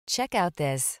Check out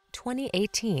this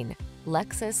 2018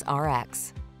 Lexus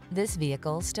RX. This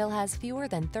vehicle still has fewer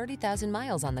than 30,000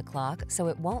 miles on the clock, so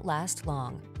it won't last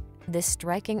long. This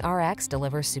striking RX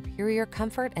delivers superior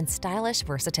comfort and stylish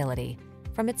versatility.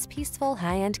 From its peaceful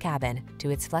high-end cabin to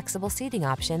its flexible seating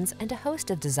options and a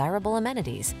host of desirable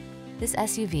amenities, this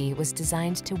SUV was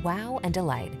designed to wow and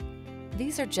delight.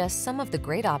 These are just some of the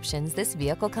great options this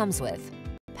vehicle comes with: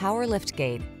 power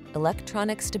liftgate,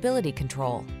 electronic stability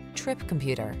control, trip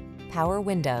computer, power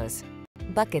windows,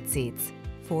 bucket seats,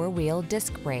 four-wheel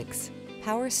disc brakes,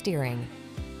 power steering.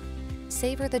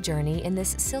 Savor the journey in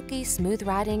this silky,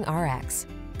 smooth-riding RX.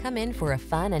 Come in for a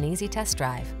fun and easy test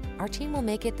drive. Our team will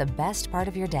make it the best part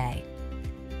of your day.